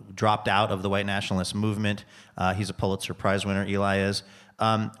 who dropped out of the white nationalist movement. He's a Pulitzer Prize winner, Eli is.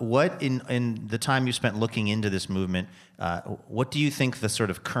 What, in the time you spent looking into this movement, what do you think the sort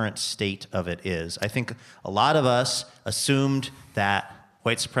of current state of it is? I think a lot of us assumed that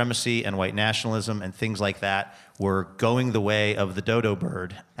white supremacy and white nationalism and things like that were going the way of the dodo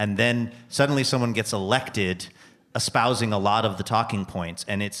bird, and then suddenly someone gets elected espousing a lot of the talking points,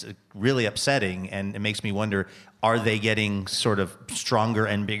 and it's really upsetting, and it makes me wonder, are they getting sort of stronger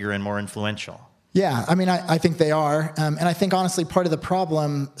and bigger and more influential? Yeah, I mean, I think they are. And I think, honestly, part of the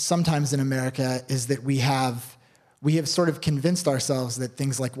problem sometimes in America is that we have sort of convinced ourselves that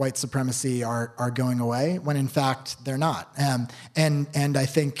things like white supremacy are going away, when in fact they're not. And I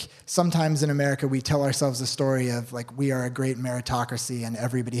think sometimes in America we tell ourselves a story of like we are a great meritocracy and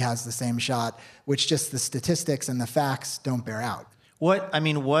everybody has the same shot, which just the statistics and the facts don't bear out. What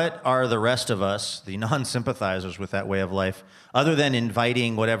are the rest of us, the non-sympathizers with that way of life, other than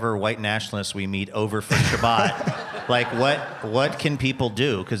inviting whatever white nationalists we meet over for Shabbat? Like, what can people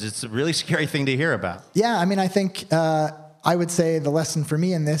do? Because it's a really scary thing to hear about. Yeah, I mean, I think I would say the lesson for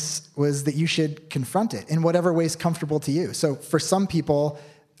me in this was that you should confront it in whatever way is comfortable to you. So for some people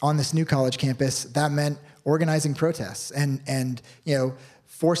on this new college campus, that meant organizing protests and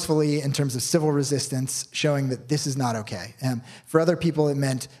forcefully, in terms of civil resistance, showing that this is not okay. For other people, it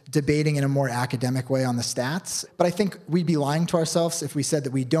meant debating in a more academic way on the stats. But I think we'd be lying to ourselves if we said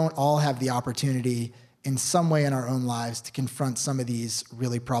that we don't all have the opportunity in some way in our own lives to confront some of these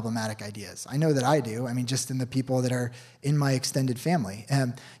really problematic ideas. I know that I do. I mean, just in the people that are in my extended family.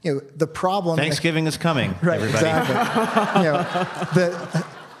 The problem... Thanksgiving is coming, right, everybody. Exactly.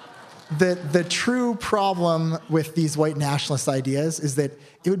 The true problem with these white nationalist ideas is that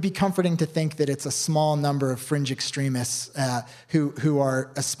it would be comforting to think that it's a small number of fringe extremists who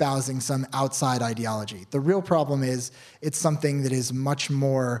are espousing some outside ideology. The real problem is it's something that is much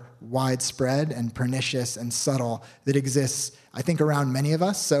more widespread and pernicious and subtle that exists, I think, around many of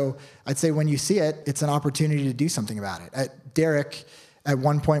us. So I'd say when you see it, it's an opportunity to do something about it. Derek, at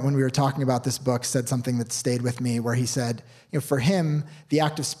one point when we were talking about this book, said something that stayed with me where he said, for him, the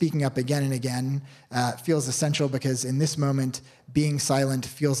act of speaking up again and again feels essential because in this moment, being silent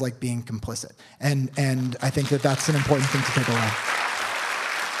feels like being complicit. And I think that that's an important thing to take away.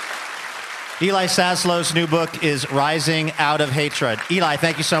 Eli Saslow's new book is Rising Out of Hatred. Eli,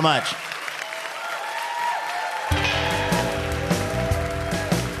 thank you so much.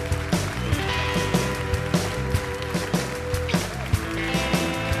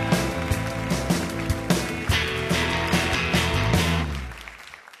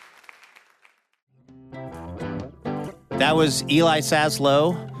 That was Eli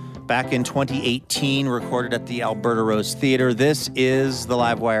Saslow back in 2018, recorded at the Alberta Rose Theater. This is the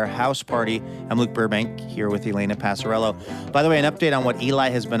Livewire House Party. I'm Luke Burbank here with Elena Passarello. By the way, an update on what Eli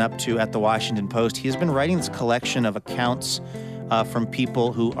has been up to at the Washington Post. He has been writing this collection of accounts from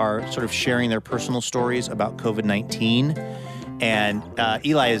people who are sort of sharing their personal stories about COVID-19. And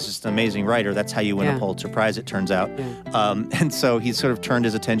Eli is just an amazing writer. That's how you win a Pulitzer Prize, it turns out. And so he's sort of turned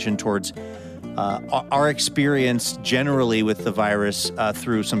his attention towards our experience generally with the virus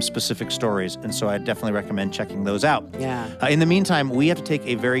through some specific stories. And so I definitely recommend checking those out. Yeah. In the meantime, we have to take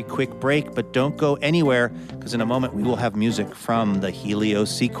a very quick break, but don't go anywhere because in a moment we will have music from the Helio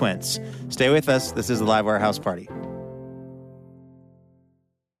sequence. Stay with us. This is the Livewire House Party.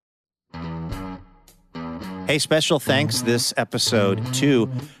 Hey, special thanks this episode to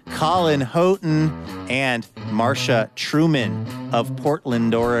Colin Houghton and Marcia Truman of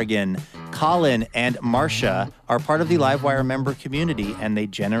Portland, Oregon. Colin and Marcia are part of the Livewire member community, and they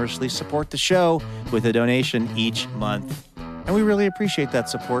generously support the show with a donation each month. And we really appreciate that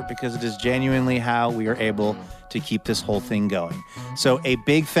support because it is genuinely how we are able to keep this whole thing going. So a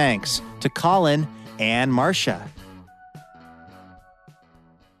big thanks to Colin and Marcia.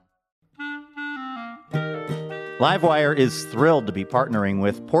 Livewire is thrilled to be partnering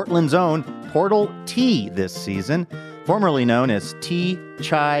with Portland's own Portal Tea this season. Formerly known as Tea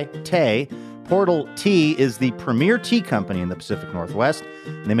Chai Tay, Portal Tea is the premier tea company in the Pacific Northwest,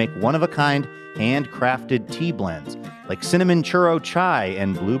 and they make one-of-a-kind handcrafted tea blends like cinnamon churro chai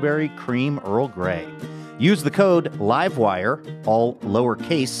and blueberry cream Earl Grey. Use the code LIVEWIRE, all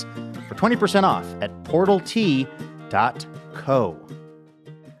lowercase, for 20% off at portaltea.co.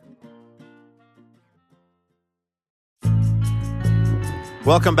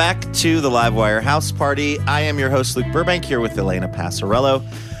 Welcome back to the Livewire House Party. I am your host, Luke Burbank, here with Elena Passarello.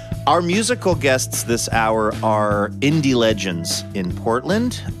 Our musical guests this hour are indie legends in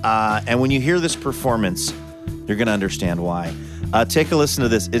Portland. And when you hear this performance, you're going to understand why. Take a listen to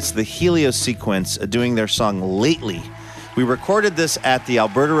this. It's the Helio sequence doing their song Lately. We recorded this at the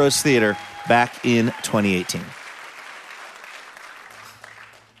Alberta Rose Theater back in 2018.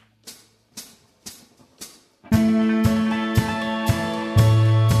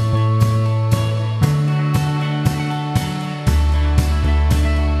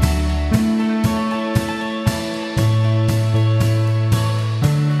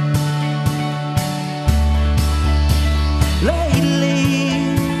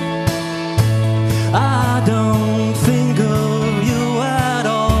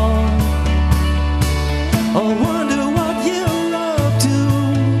 Oh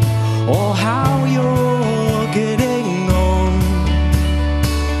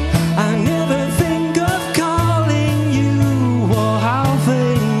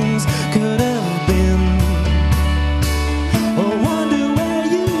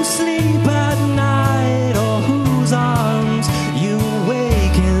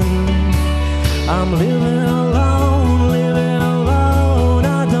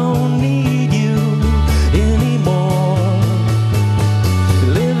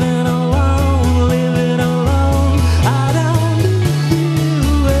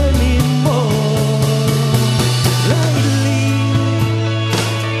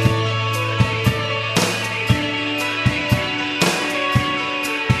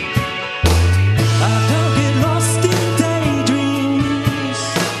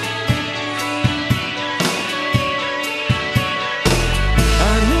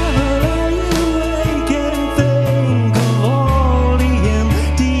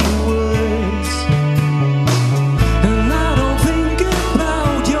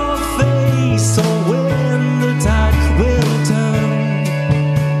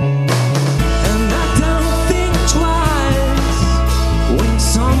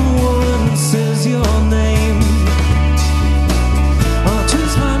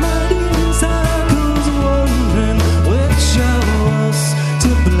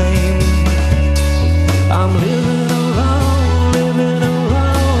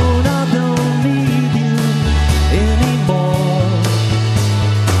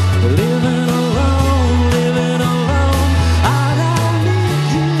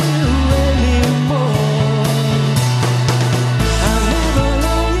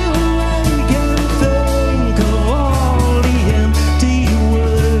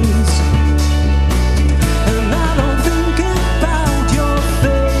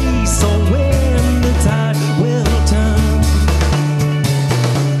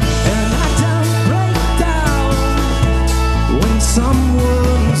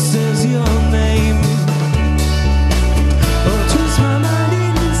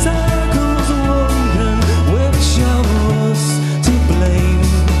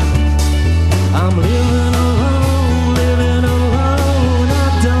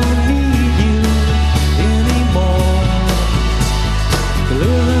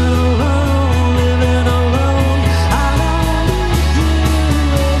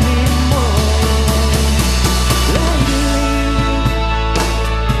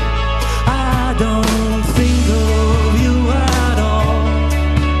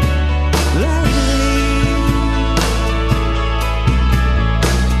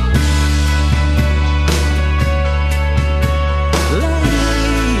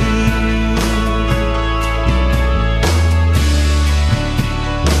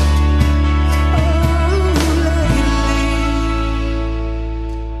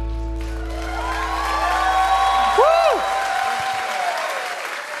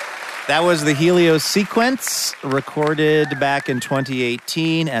That was the Helios Sequence, recorded back in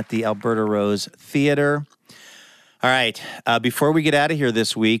 2018 at the Alberta Rose Theater. All right, before we get out of here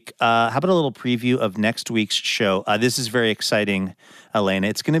this week, how about a little preview of next week's show? This is very exciting, Elena.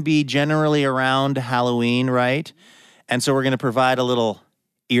 It's going to be generally around Halloween, right? And so we're going to provide a little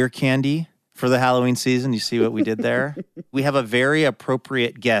ear candy for the Halloween season. You see what we did there? We have a very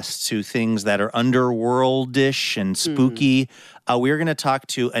appropriate guest to things that are underworldish and spooky. We're going to talk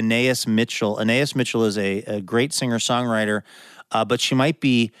to Anais Mitchell. Anais Mitchell is a great singer-songwriter, but she might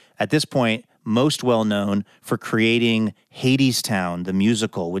be, at this point, most well-known for creating Hadestown, the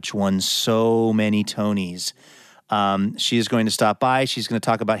musical, which won so many Tonys. She is going to stop by. She's going to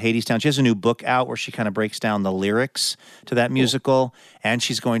talk about Hadestown. She has a new book out where she kind of breaks down the lyrics to that musical, and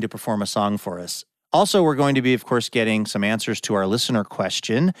she's going to perform a song for us. Also, we're going to be, of course, getting some answers to our listener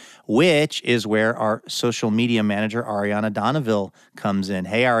question, which is where our social media manager, Ariana Donneville, comes in.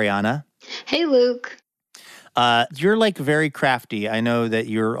 Hey, Ariana. Hey, Luke. You're like very crafty. I know that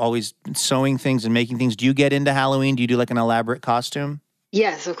you're always sewing things and making things. Do you get into Halloween? Do you do like an elaborate costume?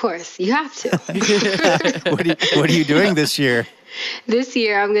 Yes, of course. You have to. What are you doing this year? This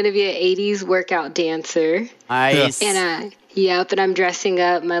year, I'm going to be an 80s workout dancer. Nice. And I'm dressing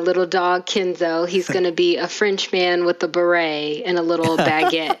up my little dog, Kenzo. He's going to be a French man with a beret and a little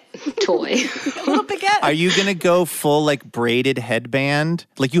baguette toy. A little baguette. Are you going to go full like braided headband?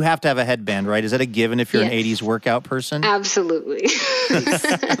 Like you have to have a headband, right? Is that a given if you're an 80s workout person? Absolutely.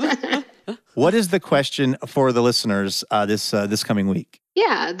 What is the question for the listeners this coming week?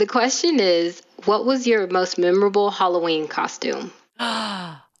 Yeah, the question is, what was your most memorable Halloween costume?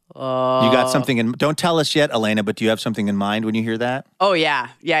 You got something in... Don't tell us yet, Elena, but do you have something in mind when you hear that? Oh, yeah.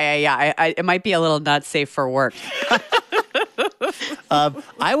 It might be a little not safe for work.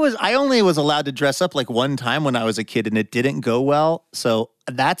 I only was allowed to dress up like one time when I was a kid, and it didn't go well. So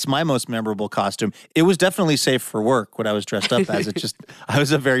that's my most memorable costume. It was definitely safe for work what I was dressed up as. I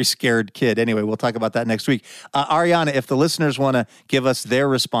was a very scared kid. Anyway, we'll talk about that next week. Ariana, if the listeners want to give us their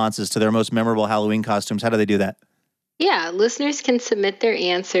responses to their most memorable Halloween costumes, how do they do that? Yeah, listeners can submit their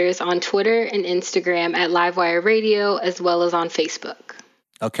answers on Twitter and Instagram at Livewire Radio, as well as on Facebook.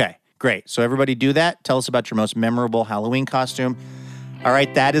 Okay, great. So everybody do that. Tell us about your most memorable Halloween costume. All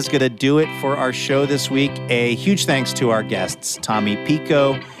right, that is going to do it for our show this week. A huge thanks to our guests, Tommy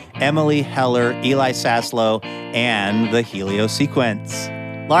Pico, Emily Heller, Eli Saslow, and the Helios Sequence.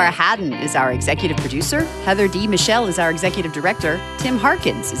 Laura Haddon is our executive producer. Heather D. Michelle is our executive director. Tim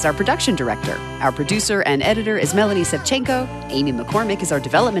Harkins is our production director. Our producer and editor is Melanie Sevchenko. Amy McCormick is our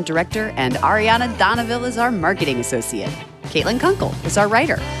development director. And Ariana Donneville is our marketing associate. Caitlin Kunkel is our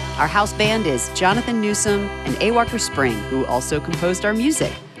writer. Our house band is Jonathan Newsom and A. Walker Spring, who also composed our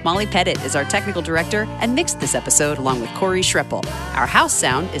music. Molly Pettit is our technical director and mixed this episode along with Corey Schreppel. Our house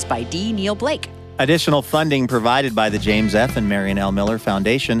sound is by D. Neil Blake. Additional funding provided by the James F. and Marion L. Miller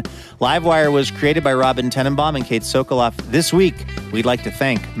Foundation. Livewire was created by Robin Tenenbaum and Kate Sokoloff. This week, we'd like to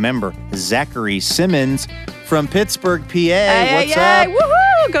thank member Zachary Simmons from Pittsburgh, PA. What's up?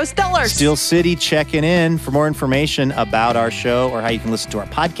 Woohoo! Go Stellars! Steel City checking in. For more information about our show or how you can listen to our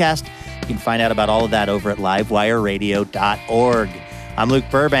podcast, you can find out about all of that over at livewireradio.org. I'm Luke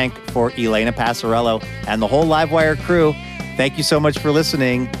Burbank for Elena Passarello and the whole Livewire crew. Thank you so much for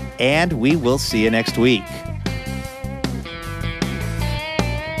listening, and we will see you next week.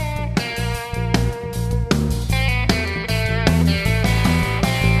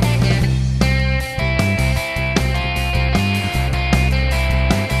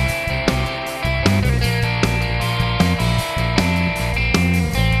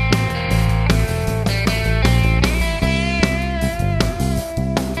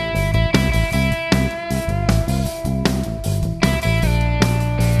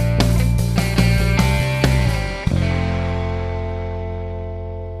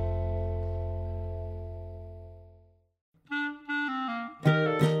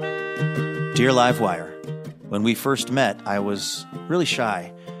 Dear Livewire, when we first met, I was really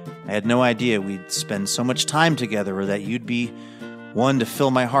shy. I had no idea we'd spend so much time together or that you'd be one to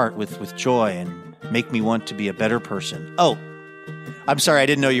fill my heart with joy and make me want to be a better person. Oh, I'm sorry, I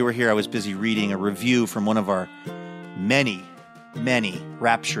didn't know you were here. I was busy reading a review from one of our many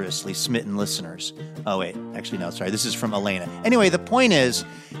rapturously smitten listeners. Oh, wait, actually, no, sorry. This is from Elena. Anyway, the point is,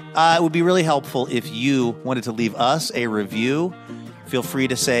 it would be really helpful if you wanted to leave us a review. Feel free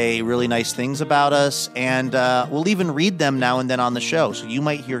to say really nice things about us, and we'll even read them now and then on the show. So you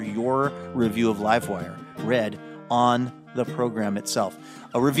might hear your review of Livewire read on the program itself.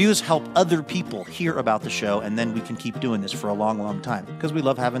 Reviews help other people hear about the show, and then we can keep doing this for a long, long time because we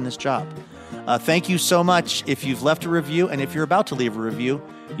love having this job. Thank you so much. If you've left a review, and if you're about to leave a review,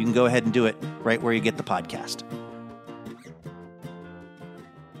 you can go ahead and do it right where you get the podcast.